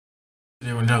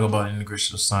Today we're talking about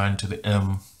integration of sine to the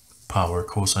m power,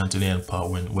 cosine to the n power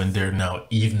when they're now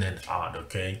even and odd,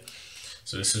 okay?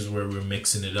 So this is where we're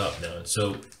mixing it up now. And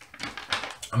so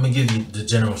I'm gonna give you the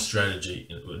general strategy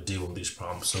to deal with these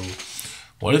problems. So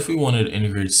what if we wanted to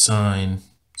integrate sine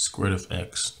squared of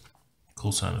x,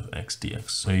 cosine of x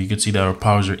dx? So you can see that our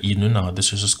powers are even and odd.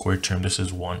 This is a squared term, this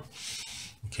is 1.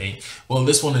 Okay, well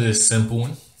this one is a simple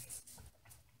one.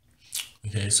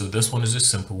 Okay, so this one is a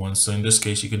simple one. So in this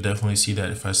case, you could definitely see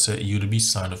that if I set u to be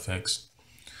sine of x,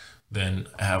 then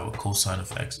I have a cosine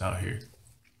of x out here.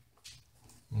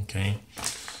 Okay,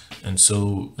 and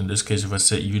so in this case, if I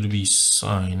set u to be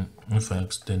sine of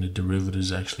x, then the derivative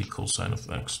is actually cosine of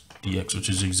x dx, which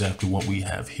is exactly what we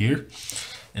have here.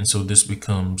 And so this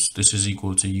is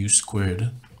equal to u squared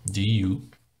du.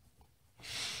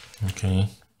 Okay,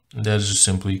 and that is just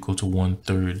simply equal to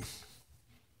 1/3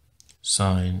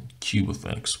 sine cube of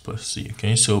x plus c.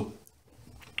 Okay, so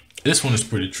this one is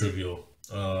pretty trivial,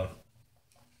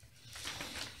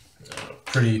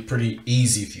 pretty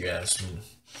easy if you ask me.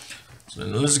 So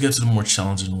let's get to the more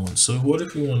challenging one. So what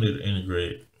if we wanted to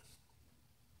integrate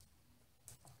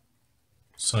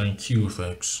sine cube of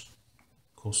x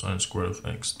cosine squared of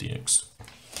x dx?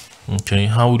 Okay,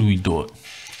 how would we do it?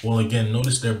 Well, again,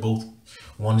 notice they're both,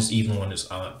 one is even, one is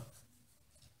odd.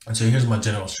 And so here's my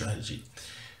general strategy.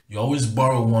 You always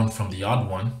borrow one from the odd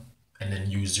one and then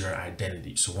use your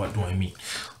identity. So what do I mean?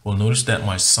 Well, notice that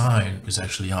my sine is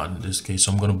actually odd in this case.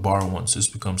 So I'm going to borrow one. So this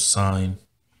becomes sine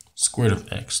squared of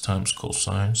x times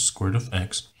cosine squared of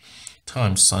x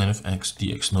times sine of x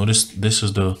dx. Notice this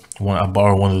is the one, I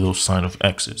borrow one of those sine of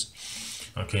x's.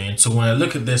 Okay, and so when I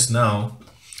look at this now,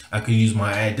 I could use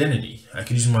my identity. I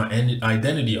could use my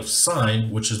identity of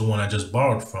sine, which is the one I just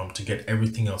borrowed from, to get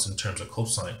everything else in terms of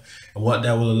cosine. And what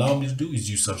that will allow me to do is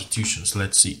use substitution. So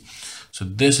let's see. So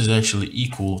this is actually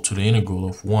equal to the integral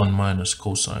of 1 minus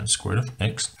cosine squared of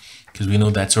x, because we know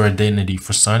that's our identity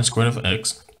for sine squared of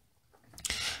x.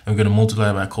 And we're going to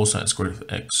multiply by cosine squared of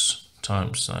x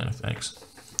times sine of x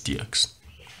dx.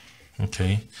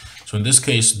 Okay, so in this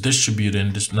case,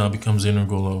 distributing, this now becomes the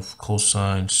integral of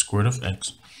cosine squared of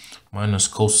x minus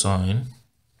cosine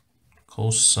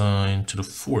to the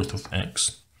 4th of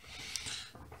x,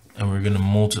 and we're going to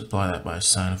multiply that by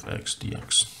sine of x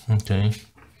dx. Okay,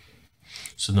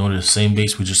 so notice the same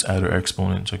base, we just add our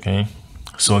exponents. Okay,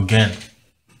 so again,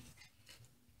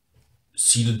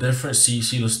 see the difference, see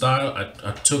the style.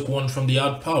 I took one from the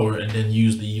odd power and then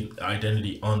used the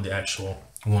identity on the actual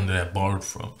one that I borrowed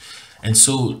from. And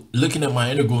so looking at my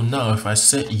integral now, if I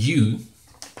set u,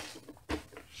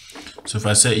 so if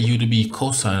I set u to be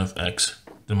cosine of x,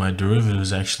 then my derivative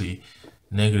is actually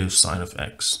negative sine of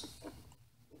x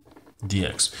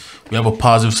dx. We have a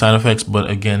positive sine of x, but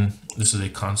again, this is a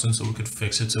constant, so we could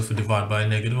fix it. So if we divide by a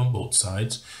negative on both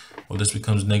sides, well, this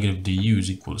becomes negative du is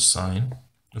equal to sine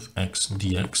of x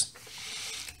dx.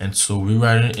 And so we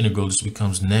write an integral, this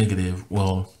becomes negative,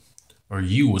 well, our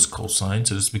u was cosine,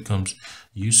 so this becomes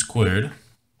u squared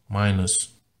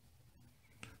minus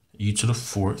u to the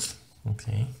 4th,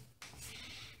 okay,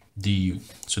 du.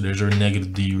 So there's our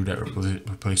negative du that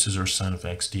replaces our sine of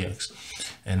x dx.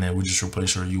 And then we just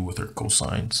replace our u with our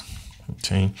cosines,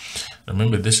 okay.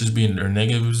 Remember, this is being, our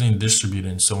negative is being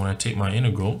distributed. So when I take my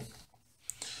integral,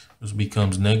 this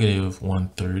becomes negative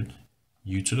 1/3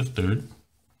 u to the 3rd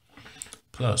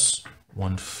plus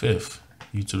 1/5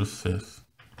 u to the 5th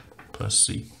plus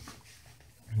c.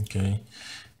 Okay,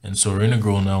 and so our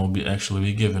integral now will be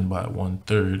actually given by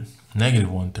 1/3, negative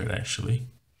 1/3 actually.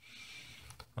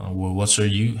 Well, what's our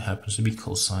u? Happens to be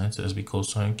cosine, so that's be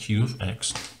cosine cube of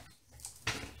x.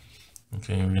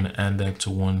 Okay, and we're going to add that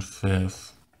to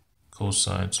 1/5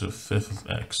 cosine to the 5th of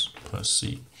x plus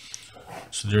c.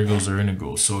 So there goes our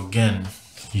integral. So again,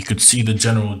 you could see the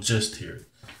general gist here.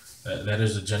 That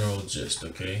is the general gist,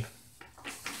 okay?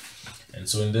 And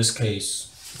so in this case,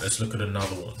 let's look at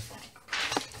another one.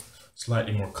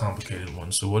 Slightly more complicated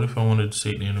one. So what if I wanted to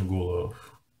take the integral of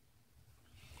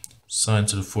sine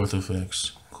to the 4th of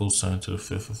x, cosine to the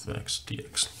 5th of x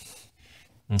dx?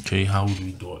 Okay, how would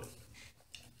we do it?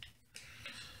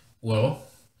 Well,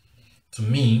 to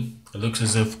me, it looks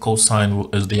as if cosine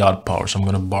is the odd power, so I'm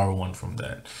going to borrow one from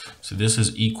that. So this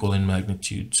is equal in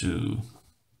magnitude to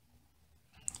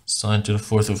sine to the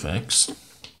 4th of x,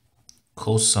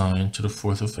 cosine to the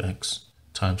 4th of x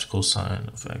times cosine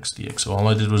of x dx. So all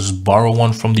I did was just borrow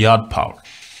one from the odd power.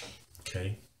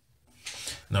 Okay.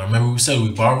 Now remember, we said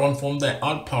we borrow one from that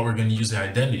odd power, we're going to use the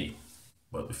identity.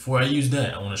 But before I use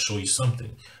that, I want to show you something.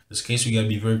 In this case, we got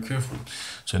to be very careful.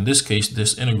 So in this case,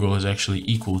 this integral is actually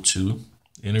equal to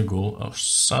the integral of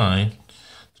sine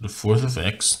to the 4th of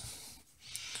x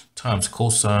times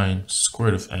cosine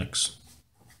squared of x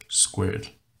squared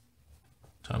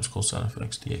times cosine of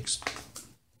x dx.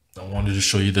 I wanted to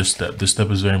show you this step. This step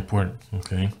is very important,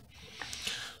 okay?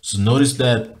 So notice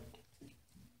that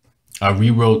I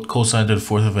rewrote cosine to the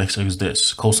fourth of x as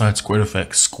this, cosine squared of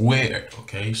x squared,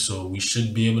 okay? So we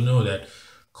should be able to know that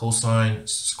cosine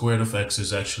squared of x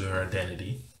is actually our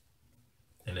identity.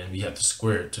 And then we have to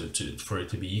square it for it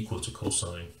to be equal to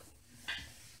cosine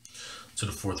to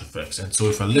the fourth of x. And so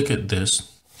if I look at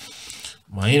this,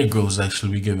 my integral is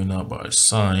actually given out by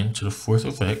sine to the fourth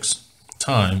of x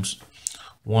times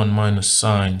 1 minus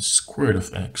sine squared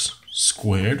of x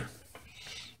squared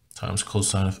times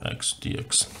cosine of x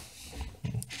dx.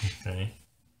 Okay.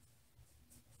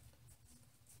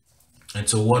 And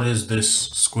so what is this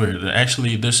squared?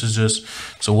 Actually, this is just,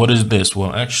 so what is this?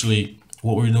 Well, actually,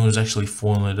 what we're doing is actually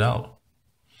forming it out.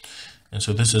 And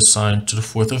so this is sine to the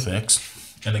fourth of x.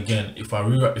 And again, if I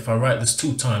write this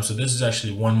 2 times, so this is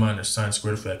actually 1 minus sine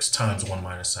squared of x times 1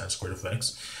 minus sine squared of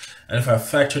x. And if I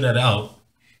factor that out,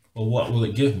 well, what will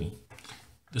it give me?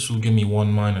 This will give me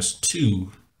 1 minus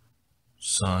 2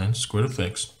 sine squared of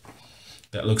x.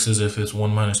 That looks as if it's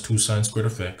 1 minus 2 sine squared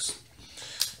of x.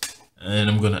 And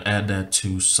I'm going to add that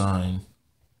to sine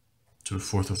to the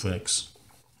fourth of x.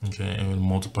 Okay, and we'll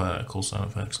multiply that cosine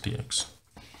of x dx.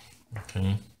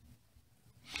 Okay.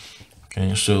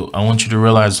 Okay, so I want you to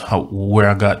realize where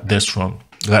I got this from.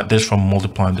 I got this from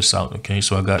multiplying this out. Okay,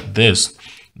 so I got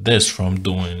this from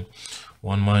doing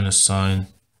 1 minus sine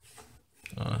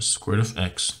squared of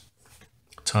x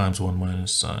times 1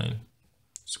 minus sine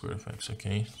squared of x.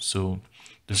 Okay, so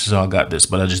this is how I got this,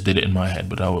 but I just did it in my head,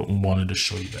 but I wanted to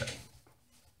show you that.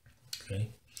 Okay,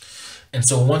 and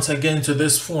so once I get into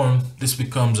this form, this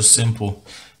becomes a simple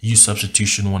u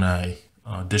substitution when I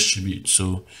distribute.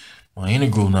 So my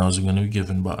integral now is going to be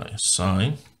given by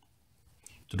sine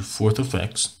to the fourth of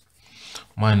x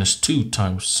minus 2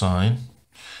 times sine.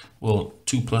 Well,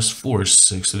 2 plus 4 is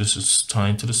 6, so this is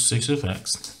sine to the 6th of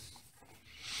x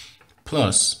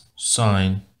plus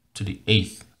sine to the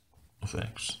 8th of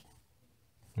x.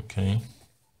 Okay,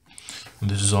 and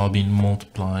this is all being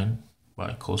multiplied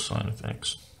by cosine of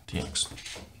x dx.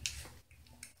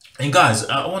 And guys,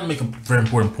 I want to make a very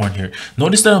important point here.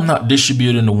 Notice that I'm not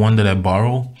distributing the one that I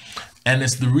borrow, and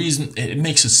it's the reason it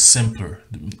makes it simpler.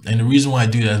 And the reason why I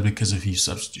do that is because of u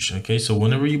substitution. Okay, so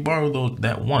whenever you borrow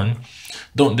that one,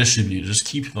 don't distribute, just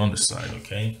keep it on the side.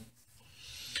 Okay,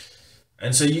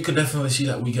 and so you could definitely see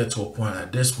that we get to a point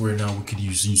like this where now we could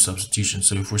use u substitution.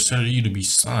 So if we're setting u to be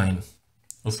sine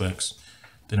of x,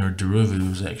 then our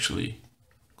derivative is actually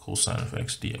cosine of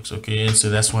x dx. Okay, and so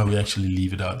that's why we actually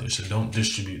leave it out there. So don't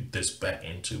distribute this back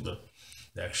into the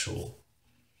actual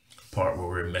part where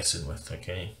we're messing with.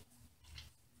 Okay,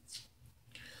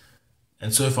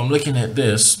 and so if I'm looking at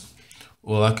this,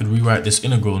 well, I could rewrite this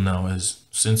integral now as,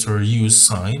 since our u is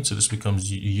sine, so this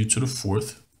becomes u to the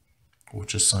fourth,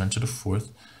 which is sine to the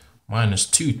fourth, minus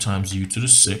 2 times u to the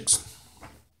 6th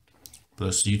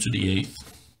plus u to the 8th.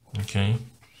 Okay,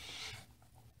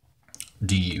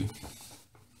 du.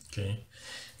 Okay,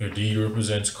 your du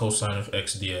represents cosine of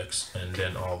x dx, and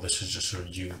then all this is just our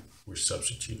u we're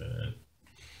substituting in.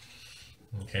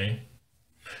 Okay,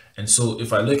 and so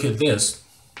if I look at this,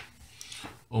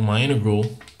 well, my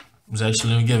integral is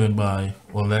actually given by,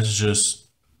 well, that's just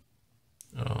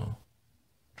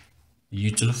u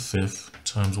to the 5th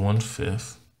times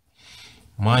 1/5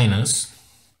 minus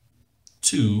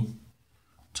 2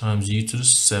 times u to the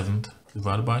 7th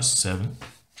divided by 7.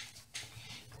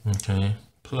 Okay,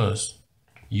 plus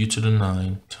u to the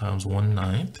 9 times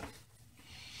 1/9.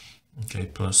 Okay,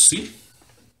 plus c.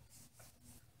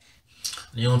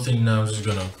 The only thing now is just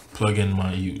gonna plug in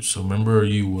my u. So remember,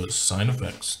 u was sine of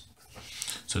x.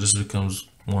 So this becomes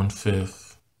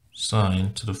 1/5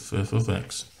 sine to the 5th of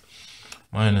x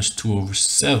minus 2 over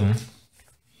 7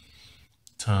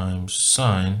 times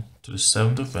sine to the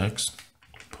 7th of x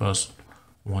plus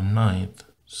 1/9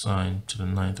 sine to the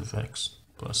 9th of x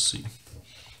plus c.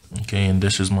 Okay, and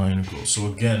this is my integral. So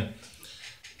again,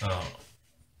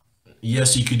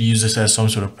 yes, you could use this as some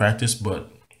sort of practice, but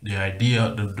the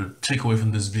idea, the takeaway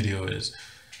from this video is,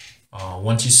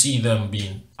 once you see them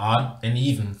being odd and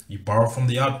even, you borrow from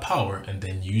the odd power and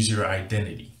then use your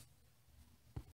identity.